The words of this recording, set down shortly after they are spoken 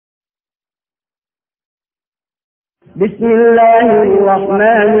بسم الله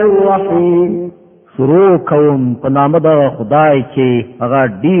الرحمن الرحیم. شروع کوم په نام د خدای چې هغه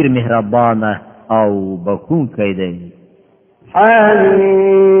ډیر مهربان او بخښونکی دی.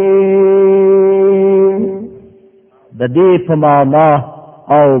 حمیم. د دې په معنا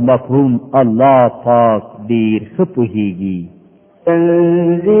او مفهوم الله پاک ډیر ښه پوهیږي.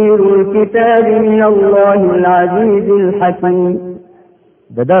 تنزيل الكتاب من الله العزيز الحكيم.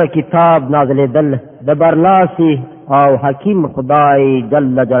 دا کتاب نازلېدل د برلاسي او حکیم خدای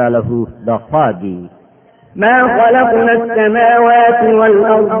جل جلاله د خوا دی. ما خلقنا السماوات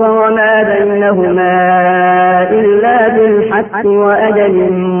والأرض وما بينهما إلا بالحق وأجل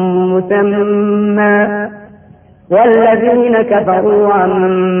مسمى والذين كفروا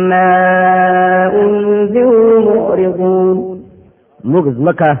عما أنذروا معرضون. موږ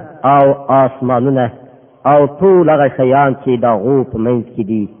ځمکه او آسمانونه او ټول هغه شیان چې د هغو په منځ کې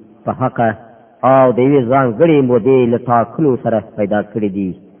دي په حقه او د یوې ځانګړې مودې له ټاکلو سره پیدا کړي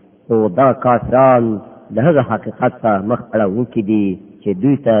دي، خو دا کافران د هغه حقیقت ته مخ اړوونکي دي چې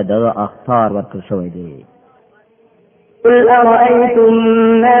دوی ته دغه اخطار ورکړل شوی دی. قل أرأيتم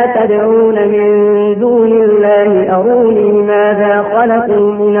ما تدعون من دون الله أروني ماذا خلقوا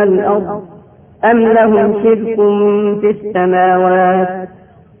من الأرض أم لهم شرك في السماوات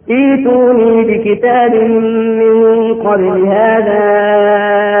ائتوني بكتاب من قبل هذا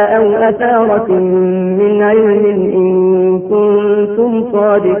أو أثارة من علم إن كنتم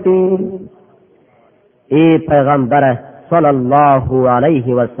صادقين. ای پیغمبر صلی الله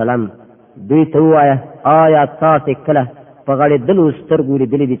علیه وسلم، دوی ته ووایه آیا تاسې کله په غړېدلو سترګو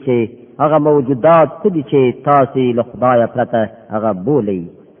لیدلي دي چې هغه موجودات څه دي چې تاسې له خدایه پرته هغه بولئ؟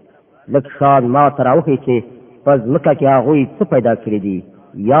 لږ شان ما ته راوښیي چې په ځمکه کې هغوی څه پیدا کړي دي،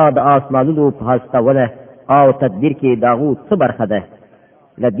 یا د آسمانونو په هستونه او تدبیر کې د هغو څه برخه ده؟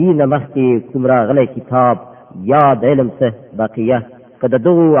 له دې نه مخکې کوم راغلی کتاب یا د علم څه بقیه که د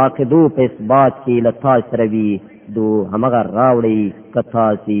دغو عقیدو په اثبات کې له تاسې سره وي نو همغه راوړئ که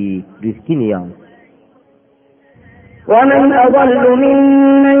تاسې رښتیني یاست. ومن أضل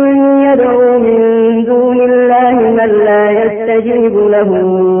ممن يدعو من دون الله من لا يستجيب له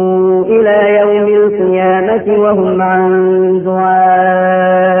إلى يوم القيامة وهم عن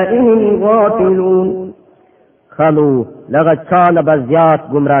دعائهم غافلون. خلو لغه چانه به زیات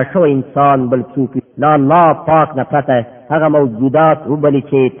گمراه شوی انسان بل څوک لا الله پاک نه پرته هغه موجودات وبلي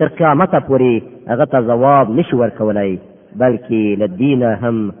چې تر قیامته پورې هغه ته ځواب نشي ورکولی، بلکې له دې نه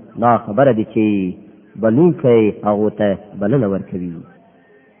هم ناخبره دي چې بلونکی هغو ته بلنه ورکوي.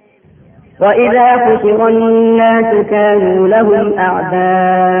 وإذا حشر الناس كانوا لهم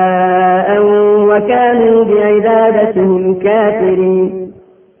أعداء وكانوا بعبادتهم كافرين.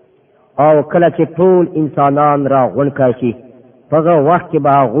 او کله چې ټول انسانان را غونډ شي په هغه وخت کې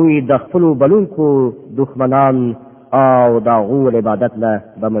به هغوی د خپلو بلونکو دښمنان او د هغو عبادت نه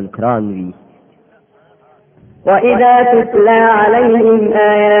به منکران وي. وإذا تتلى عليهم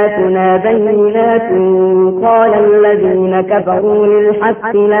آياتنا بينات قال الذين كفروا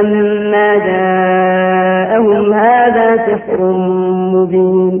للحق لما جاءهم هذا سحر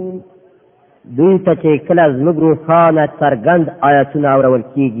مبين. دوی ته چې کله زموږ روښانه څرګند آیاتونه اورول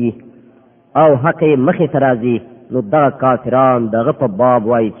کېږي او حق یې مخې ته راځي نو دغه کافران دغه په باب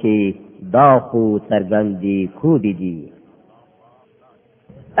وایي چې دا خو څرګندې کودې دي.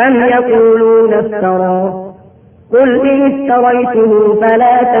 أم يقولون افتراه قل إن افتريته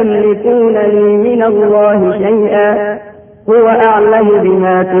فلا تملكون لي من الله شيئا هو أعلم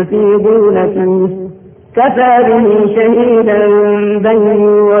بما تفيضون فيه كفى به شهيدا بيني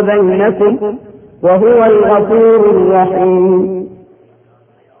وبينكم وهو الغفور الرحيم.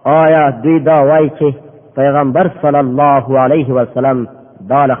 آیا دوی دا وایي چې پیغمبر صلی الله علیه وسلم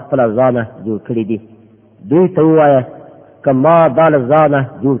دا له خپله ځانه جوړ کړي دي؟ دوی ته ووایه که ما دا له ځانه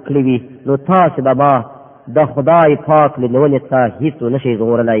جوړ کړي وي نو تاسې به ما د خدای پاک له نیونې څخه هېڅ ونشئ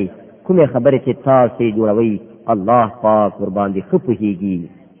ژغورلی. کومې خبرې چې تاسې جوړوئ الله پاک ورباندې ښه پوهېږي.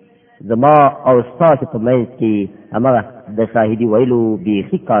 زما او ستاسې په منځ کې همغه د شاهدي ویلو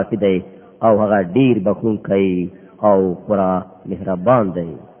بیخي کافي دی او هغه ډېر بخښونکی او خورا مهربان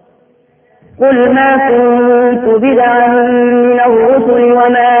دی. قل ما كنت بدعا من الرسل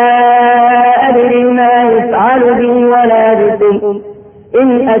وما أدري ما يفعل بي ولا بكم إن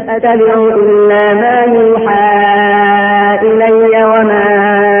أتبع إلا ما يوحى إلي وما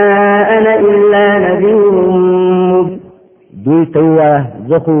أنا إلا نذير مبين. دوی ته ووایه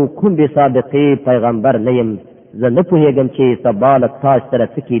زه خو کوم بې سابقې پیغمبر نه یم، زه نه پوهېږم چې سبا له تاسو سره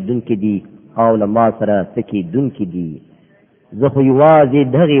څه کېدونکي دي او له ما سره څه کېدونکي دي. زه خو یوازې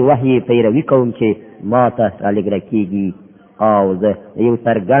دغې وحی پیروي کوم چې ما ته رالېږله کېږي او زه یو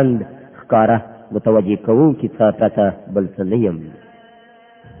څرګند ښکاره متوجه کوونکي څخه پرته بل څه نه یم.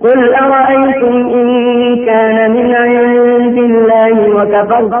 قل أرأيتم إن كان من عند الله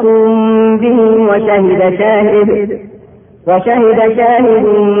وكفرتم به وشهد شاهد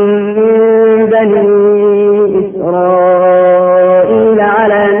من بني إسرائيل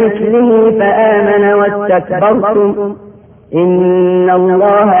على مثله فآمن واستكبرتم إن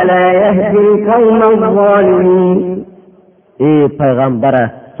الله لا يهدي القوم الظالمين. ای پیغمبر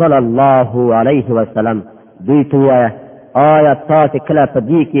صلی الله علیه وسلم دوی ته ووایه آیا تاسې کله په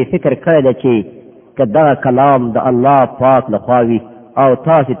دې کې فکر کړی ده چې که دغه کلام د الله پاک لخوا وي او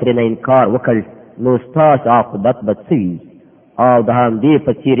تاسې ترېنه انکار وکړ نو ستاسې عاقبت به څه وي؟ او د همدې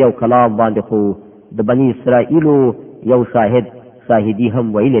په څېر یو کلام باندې خو د بني اسرائیلو یو شاهدي هم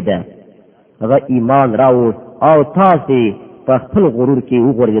ویلې ده. هغه ایمان راوړ او تاسې په خپل غرور کې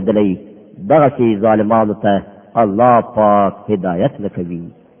وغورځېدلی. دغسې ظالمانو ته الله پاک هدایت نه کوي.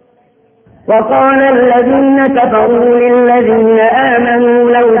 وقال الذين كفروا للذين آمنوا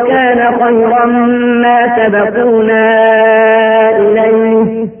لو كان خيرا ما سبقونا إليه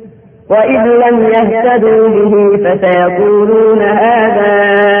وإذ لم يهتدوا به فسيقولون هذا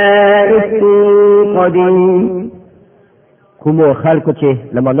إفك قديم. کومو خلکو چې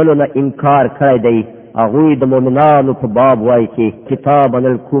له منلو نه انکار کړی دی هغوی د مؤمنانو په باب وایي چې کتاب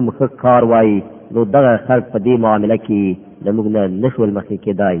منل کوم ښه کار وایي نو دغه خلک په دې معامله کې له موږ نه نشول مخکې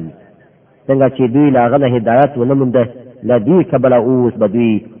کېدای. څنګه چې دوی له هغه نه هدایت ونه مونده له دې کبله اوس به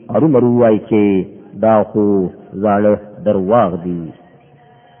دوی ارومرو وایي چې دا خو زاړه درواغ دي.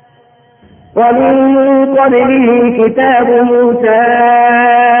 ومن قبله كتاب موسى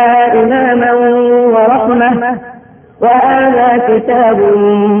إماما ورحمة وهذا كتاب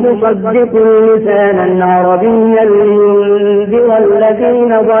مصدق لسانا عربيا لينذر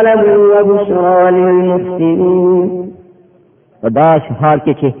الذين ظلموا وبشرى للمحسنين. په داسې حال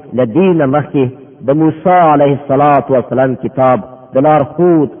کې چې له دې نه مخکې د موسی علیه السلام کتاب د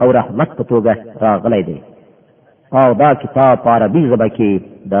لارښود او رحمت په توګه راغلی دی او دا کتاب په عربي ژبه کې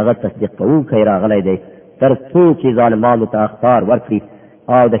د هغه تصدیق کوونکی راغلی دی تر څو چې ظالمانو ته اخطار ورکړي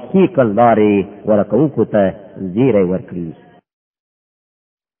او د ښې کړنلارې غوره کوونکو ته زیری ورکړي.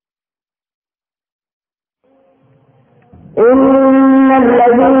 إن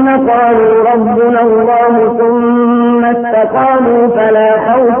الذين قالوا ربنا الله ثم استقاموا فلا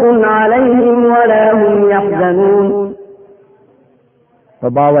خوف عليهم ولا هم يحزنون. په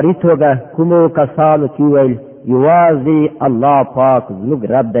باوري توګه کومو کسانو چې ویل یوازې الله پاک زموږ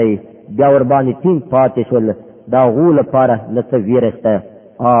رب دی بیا ورباندې ټینګ پاتې شول د هغو لپاره نه څه ویره شته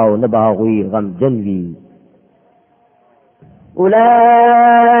او نه به هغوی غمجن وي.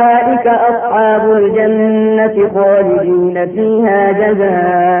 أولئك أصحاب الجنة خالدين فيها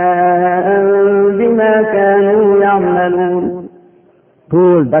جزاء بما كانوا يعملون.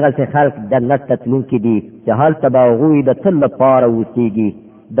 ټول دغسې خلق جنت ته تلونکي دي چې هلته به هغوی د تل لپاره اوسېږي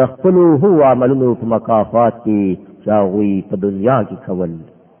د خپلو هو عملونو په مکافات کې چې هغوی په دنیا کې کول.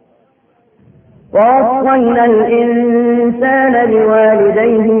 ووصينا الإنسان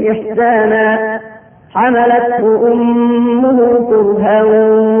بوالديه إحسانا حملته أمه كرها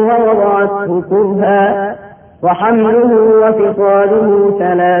ووضعته كرها وحمله وفصاله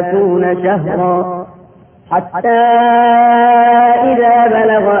 30 شهرا حتى إذا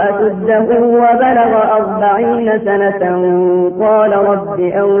بلغ أشده وبلغ 40 سنة قال رب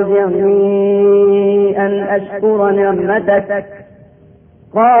أوزعني أن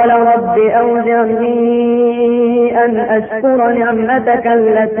أشكر نعمتك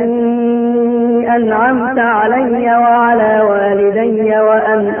التي أنعمت علي وعلى والدي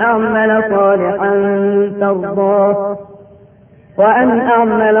وأن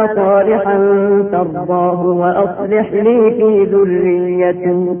أعمل صالحا ترضاه وأصلح لي في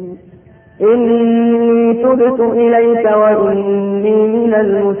ذريتي إني تبت إليك وإني من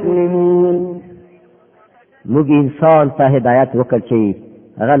المسلمين. موږ انسان ته هدایت وکړ چې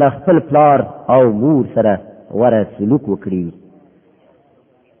هغه له خپل پلار او مور سره غوره سلوک وکړي.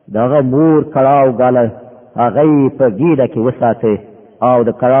 د هغه مور کړاو ګاله هغه یې په ګیډه کې وساته او د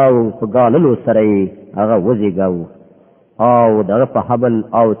کړاو په ګاللو سره یې هغه وزېږاوه او د هغه په حمل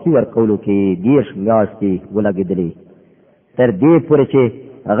او تی ورکولو کې 10 میاشتې ولګېدلې تر دې پورې چې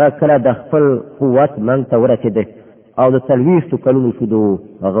هغه کله د خپل قوت منځ ته ورسېد او د 40 کلونو شو.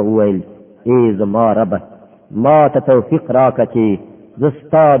 هغه وویل ای زما ربه ما ته توفیق راکړه چې زه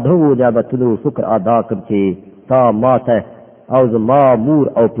ستا د هغو نعمتونو شکر ادا کړم چې تا ما ته او زما مور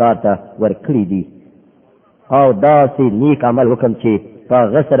او پلار ته ورکړي دي او داسې نیک عمل وکړم چې په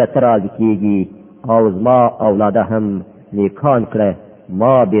هغه سره ته راضي کېږي او زما اولاده هم نیکان کړه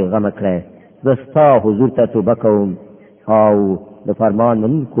ما بې غمه کړه. زه ستا حضور ته توبه کوم او د فرمان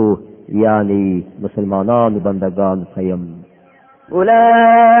منونکو یعنی مسلمانان بندگان خیم.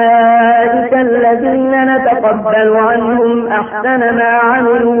 أولئك الذين نتقبل عنهم أحسن ما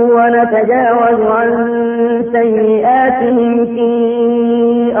عملوا ونتجاوز عن سيئاتهم في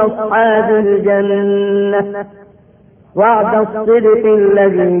أصحاب الجنة وعد الصدق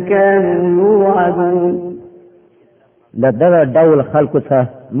الذي كانوا يوعدون. لدغه ډول خلکو څخه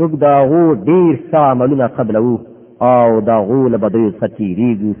موږ د هغو ډېر ښه عملونه قبلوو او د هغو له بدیو څخه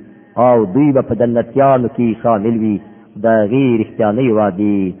تېرېږو او دوی به په جنتیانو کې شامل وي د هغې رښتیانۍ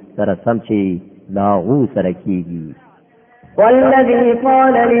وعدې سره سم چې له هغو سره کېږي. والذي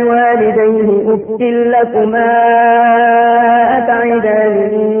قال لوالديه أف لكما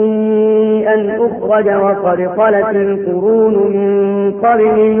أتعدانني أن أخرج وقد خلت القرون من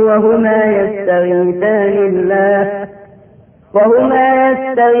قبلي وهما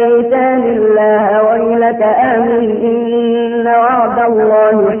يستغيثان الله ويلك آمن إن وعد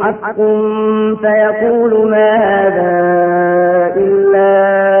الله حق فيقول ما هذا إلا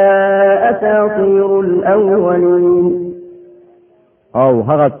أساطير الأولين. او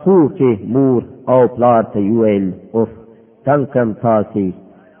هغه څوک چې مور او پلار ته ویل اوف تنکم تاسې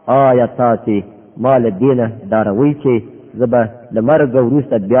آیا تاسې ما له دې نه ډاروئ چې زه به له مرګه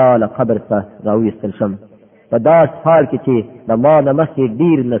وروسته بیا له قبر څخه راویستل شم په داسې حال کې چې د ما نه مخکې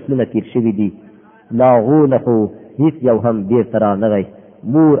ډېر نسلونه تېر شوي دي له هغو نه خو هېڅ یو هم بېرته رانغی.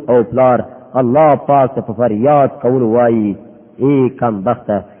 مور او پلار الله پاک ته په فریاد کولو وایي ای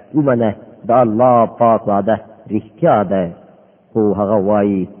کمبخته ومنه د الله پاک وعده رښتیا ده، خو هغه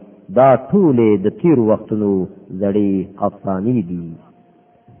وایي دا ټولې د تیرو وختونو زړې افسانې دي.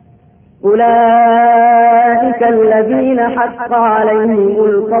 أولئك الذين حق عليهم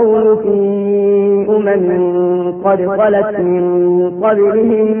القول في قد خلت من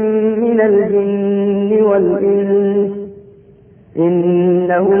قبلهم من الجن والإنس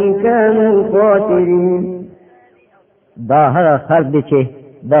إنهم كانوا خاسرين. دا هغه خلق دي چې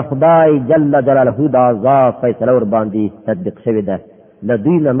د خدای جل جلاله د عذاب فیصله ور باندې تطبیق شوې ده. له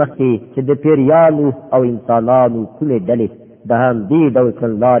دوی نه مخکې چې د پیریانو او انسانانو کومې ډلې د همدې ډول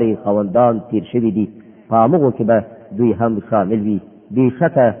کړنلارې خاوندان تېر شوي دي په همغو کې به دوی هم شامل وي.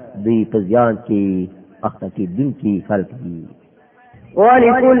 بېشکه دوی په زیان کې اخته کېدونکي خلک دي.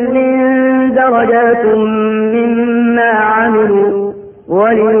 ولكل درجات مما عملوا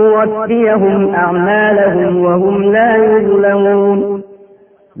وليوفيهم أعمالهم وهم لا يظلمون.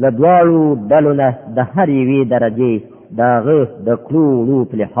 لدواړو ډلو نه د هر یوې درجې د هغه د کړو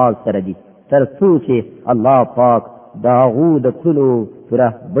په لحاظ سره دي تر څو چې الله پاک د هغو د کړو پوره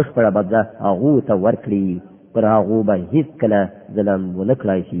بشپړه بدله هغو ته ورکړي پر هغو به هېڅکله ظلم ونه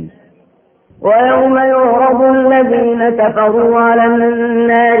کړای شي. ويوم يعرض الذين كفروا على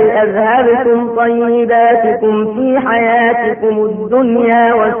النار أذهبتم طيباتكم في حياتكم الدنيا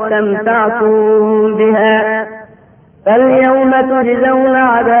واستمتعتم بها فاليوم تجزون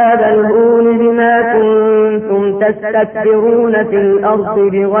عذاب الهون بما كنتم تستكبرون في الأرض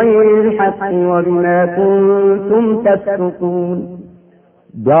بغير الحق وبما كنتم تفسقون.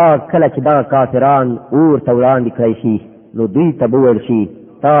 بیا کله چې دغه کافران اور ته وړاندې کړی شي نو دوی ته به وویل شي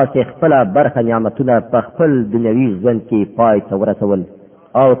تاسې خپله برخه نعمتونه په خپل دنیوي ژوند کې پای ته ورسول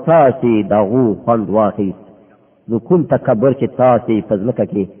او تاسې د هغو خوند واخیست. نو کوم تکبر چې تاسې په ځمکه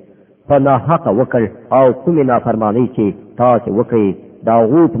کې په ناحقه وکړ او کومې نافرمانۍ چې تاسې وکړئ د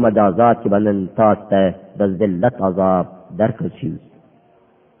هغو په مجازات کې به نن تاسو ته د ذلت عذاب درکړل شي.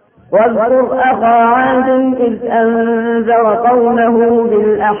 واذكر أخا عاد إذ أنذر قومه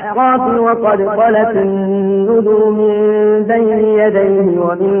بالأحقاف وقد خلت النذر من بين يديه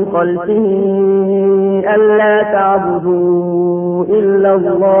ومن خلفه ألا تعبدوا إلا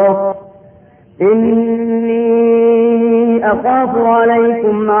الله إني أخاف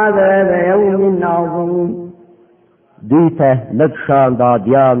عليكم عذاب يوم عظيم. دوی ته لږ شان د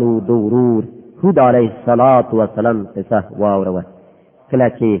عادیانو د ورور هود علیه السلام قصه واوروه کله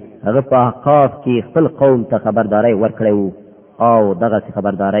چې هغه په احقاف کې خپل قوم ته خبرداری ورکړی وو او دغسې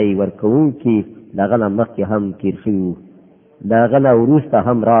خبرداری ورکوونکي د هغه نه مخکې هم تېر شوي وو. د هغه نه وروسته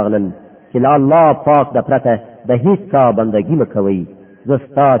هم راغلل چې له الله پاک د پرته د هېڅ چا بندګي مه کوئ. زه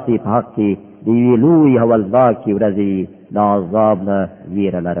ستاسې په حق کې د یوې لویې هولناکې ورځې د عذاب نه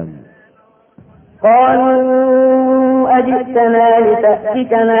ویره لرم. قالوا أجئتنا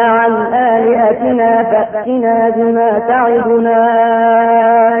لتأفكنا عن آلهتنا فأتنا بما تعدنا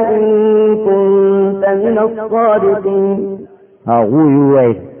إن كنت من الصادقين. هغوی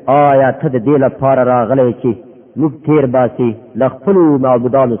وویل آیا ته د دې لپاره راغلی چې موږ تیر باسي له خپلو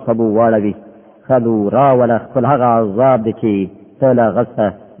معبودانو څخه به واړوي؟ ښه نو راوله خپل هغه عذاب دی چې ته له هغه څخه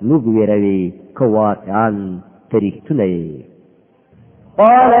موږ ویروي که واقعا ته رښتونه یې.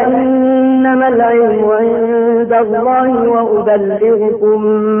 قال إنما العلم عند الله وأبلغكم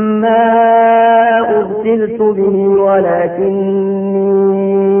ما أرسلت به ولكني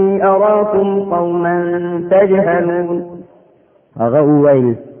أراكم قوما تجهلون. هغه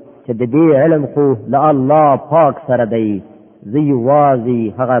وویل چې د دې علم خو له الله پاک سره دی، زه یوازې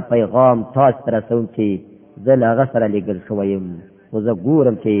هغه پیغام تاسو ته رسوم چې زه له هغه سره لېږل شوی یم، خو زه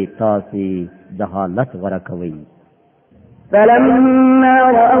ګورم چې تاسې جهالت غوره کوئ. فلما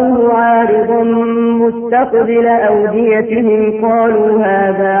رأوه عارضا مستقبل أوديتهم قالوا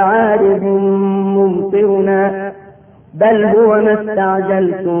هذا عارض ممطرنا بل هو ما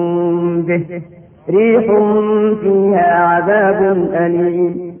استعجلتم به ريح فيها عذاب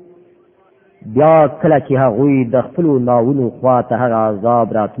أليم. بیا کله چې هغوی د خپلو ناونو خواته هغه عذاب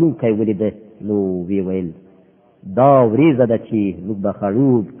راتلونکی ولیده نو ویې ویل دا وریځه ده چې موږ به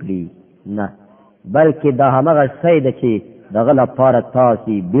خړوب کړي، نه بلکې دا همغه شی ده چې دغه لپاره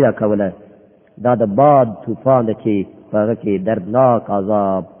تاسې بیړه کوله، دا د باد طوفان ده چې په هغه کې دردناک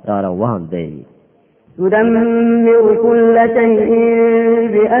عذاب را روان دی. تدمر كل شيء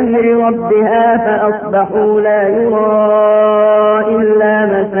بأمر ربها فأصبحوا لا يرى إلا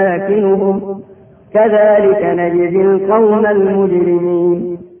مساكنهم كذلك نجزي القوم المجرمين.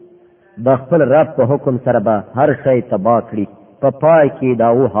 د خپل رب په حکم سره به هر شی تباه کړي، په پای کې دا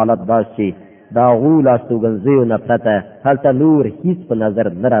و حالت دا چې دا غو لاستوګنځیو نه پرته هلته نور هیڅ په نظر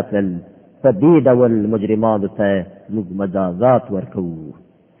نه راتلل. په دې ډول مجرمانو ته موږ مجازات ورکوو.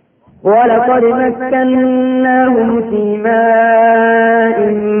 ولقد مكناهم في ماء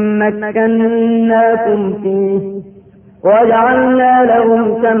مكناكم فيه وجعلنا لهم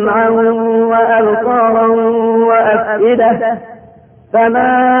سمعا وأبصارا وأفئدة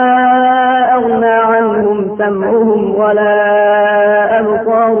فما أغنى عنهم سمعهم ولا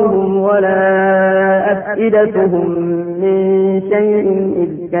أبصارهم ولا أفئدتهم من شيء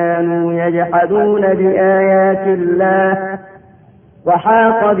إذ كانوا يجحدون بآيات الله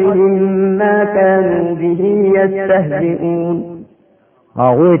وحاق بهم ما كانوا به يستهزئون.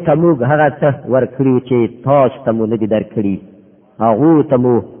 هغوی ته موږ هغه څه ورکړي چې تاسو ته مو نه دي درکړي، هغوی ته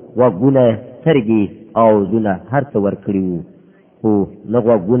مو غوږونه، سترګې او زړونه هر څه ورکړي وو، خو نه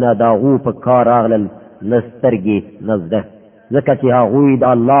غوږونه د هغو په کار راغلل، نه سترګې، نه زړه، ځکه چې هغوی د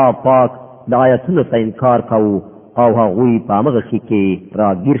الله پاک د آیتونو ته انکار کوو او هغوی په همغه شي کې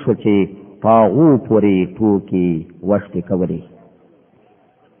راګیر شول چې په هغو پورې ټوکې وشتې کولې.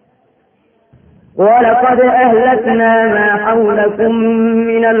 ولقد أهلكنا ما حولكم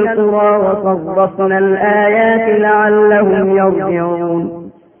من القرى وصرفنا الآيات لعلهم يرجعون.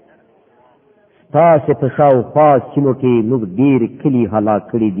 تاسې په شاوخوا سیمو کې موږ ډېر کلي هلاک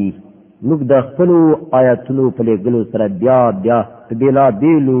کړي دي، موږ د خپلو آیاتونو په لېږلو سره بیا په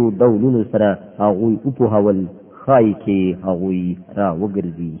بېلابېلو ډولونو سره هغوی وپوهول، ښایي چې هغوی را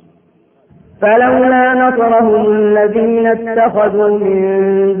وګرځي. فلولا نصرهم الذين اتخذوا من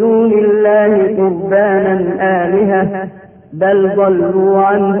دون الله قربانا آلهة بل ضلوا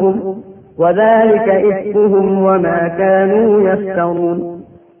عنهم وذلك إفكهم وما كانوا يفترون.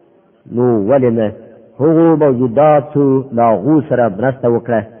 نو ولې نه هغو موجوداتو له هغو سره مرسته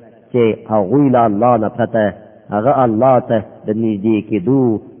وکړه چې هغوی له الله نه پرته هغه الله ته د نږدې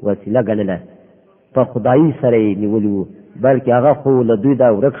کېدو وسیله ګڼله، په خدایي سره یې نیولي وو، بلکې هغه خو له دوی دا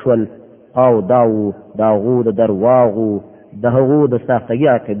ورک شول او داو د هغو د درواغو د هغو د ساختګي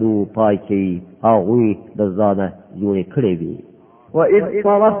عقیدو پای کې هغوی د ځانه جوړې کړې وي. وإذ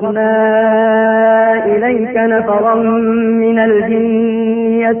صرفنا إليك نفرا من الجن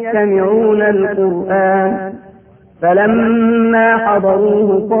يستمعون القرآن فلما حضروه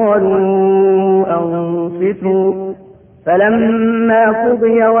قالوا أنصتوا فلما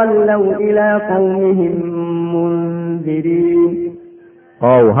قضي ولوا إلى قومهم منذرين.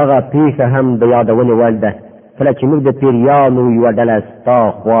 او هغه پیښه هم د یادونې وړ ده کله چې موږ د پیریانو یوه ډله ستا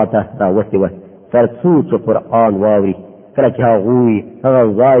خواته راوستې وه تر څو چې قرآن واوري. کله چې هغوی هغه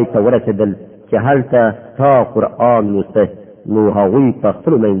ځای ته ورسېدل چې هلته ستا قرآن لوسته نو هغوی په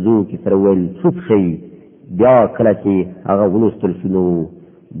خپلو منځو کې سره ویل چوپ شئ. بیا کله چې هغه ولوستل شو نو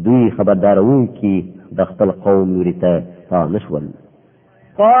دوی خبردارونکي د خپل قوم لوري ته نه شول.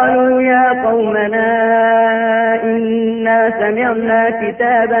 قالوا يا قومنا إنا سمعنا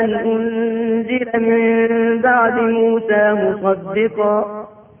كتابا أنزل من بعد موسى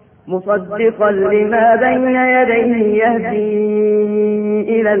مصدقا لما بين يديه يهدي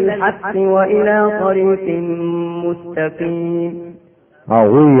إلى الحق وإلى طريق مستقيم.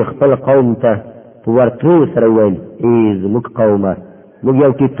 هغوی خپل قوم ته په ورتلو سره ویل ای زموږ قومه موږ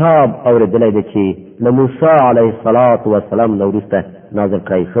یو کتاب اورېدلی دی چې له موسی علیه السلام نه وروسته نازل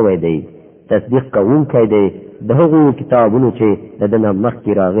کړی شوی دی، تصدیق کوونکی دی د هغو کتابونو چې د ده نه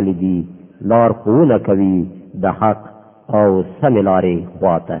مخکې راغلي دي لارښوونه کوي د حق او سمې لارې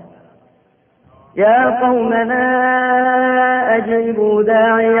خواته. يا قومنا أجيبوا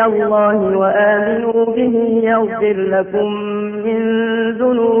داعي الله وآمنوا به يغفر لكم من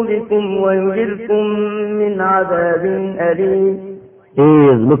ذنوبكم ويجركم من عذاب أليم.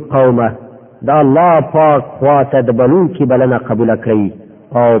 زموږ قومه د الله پاک خواته د بلونکي بلنه قبوله کړئ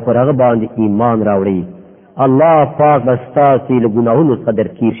او پر هغه باندې ایمان راوړئ. الله پاک به ستاسې له ګناهونو څخه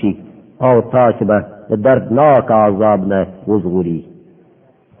درتېر شي او تاسې به د دردناک عذاب نه وژغوري.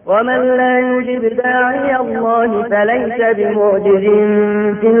 ومن لا يجب داعي الله فليس بمعجز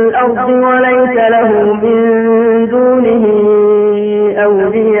في الأرض وليس له من دونه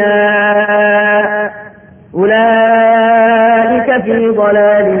أولياء أولئك في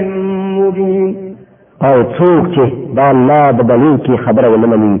ضلال مبين. او څوک چې د الله د بلونکي خبره ونه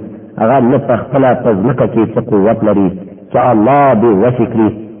مني هغه نه په خپله په ځمکه کې څه قوت لري چې الله بې وسې کړي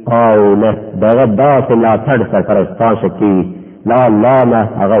او نه د هغه داسې ملاتړ سرپرستان شکي لا الله نه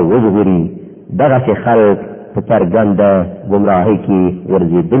هغه وژغوري. دغسې خلک په څرګنده ګمراهۍ کې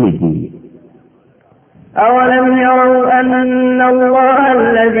ورځېدلي دي. أولم يروا أن الله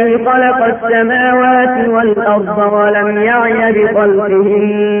الذي خلق السماوات والأرض ولم يعي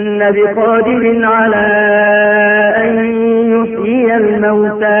بخلقهن بقادر على أن يحيي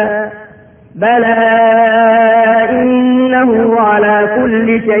الموتى بلى إنه على كل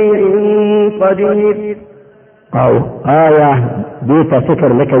شيء قدير. او آیا دې ته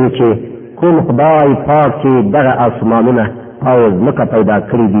فکر نه کوي چې کوم خدای پاک چې دغه اسمانونه او ځمکه پیدا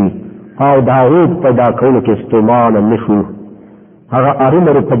کړي دي او د هغوی پیدا کولو کې ستومانه نه شو هغه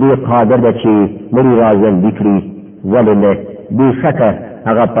ارومرو په دې قادر ده چې مړي راژوندي کړي ولې نه بېشکه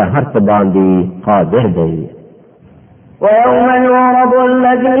هغه په هر څه باندې قادر دی. ويوم يعرض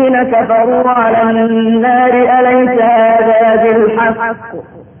الذين كفروا على النار أليس هذا بالحق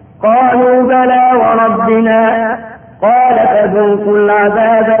قالوا بلى وربنا قال فذوقوا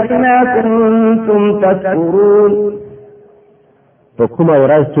العذاب بما كنتم تكفرون. په کومه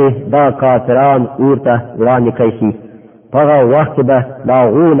ورځ چې دا کافران اور ته وړاندې کړی شي په هغه وخت کې به د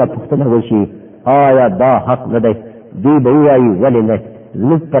هغو نه پوښتنه وشي آیا دا حق نه دی؟ دوی به ووایي ولې نه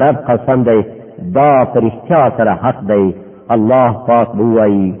زموږ په رب قسم دی دا په رښتیا سره حق دی. الله پاک به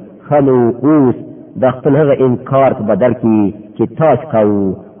ووایي ښه نو اوس د خپل هغه انکار په بدل کې چې تاسو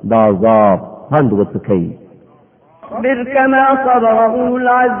کوو دا عذاب خوند وڅکئ. اصبر كما صبر أولو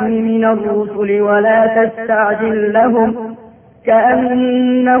العزم من الرسل ولا تستعجل لهم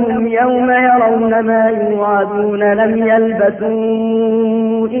كأنهم يوم يرون ما يوعدون لم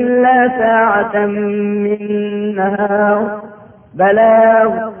يلبثوا إلا ساعة من نهار بلاغ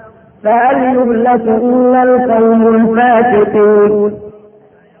فهل يهلك إلا القوم الفاسقون.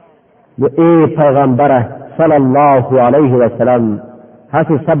 ای پیغمبره صلی الله علیه وسلم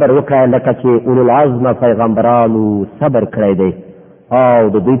هسې صبر وکړه لکه چې اولو العزم پیغمبرانو صبر کړی دی او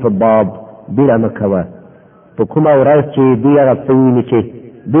د دوی په باب بیړه مه کوه. په کومه ورځ چې دوی هغه څه ویني چې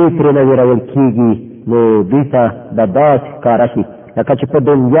دوی ترې نه ویرول کېږي نو دوی ته به داسې ښکاره شي لکه چې په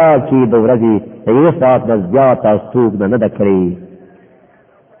دنیا کې د ورځې د یو ساعت نه زیاته څوک نه ده کړې.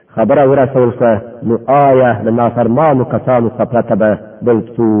 خبره ورسول شوه نو آیا د نافرمانو کسانو څخه پرته به بل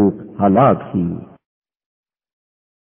څوک هلاک شي؟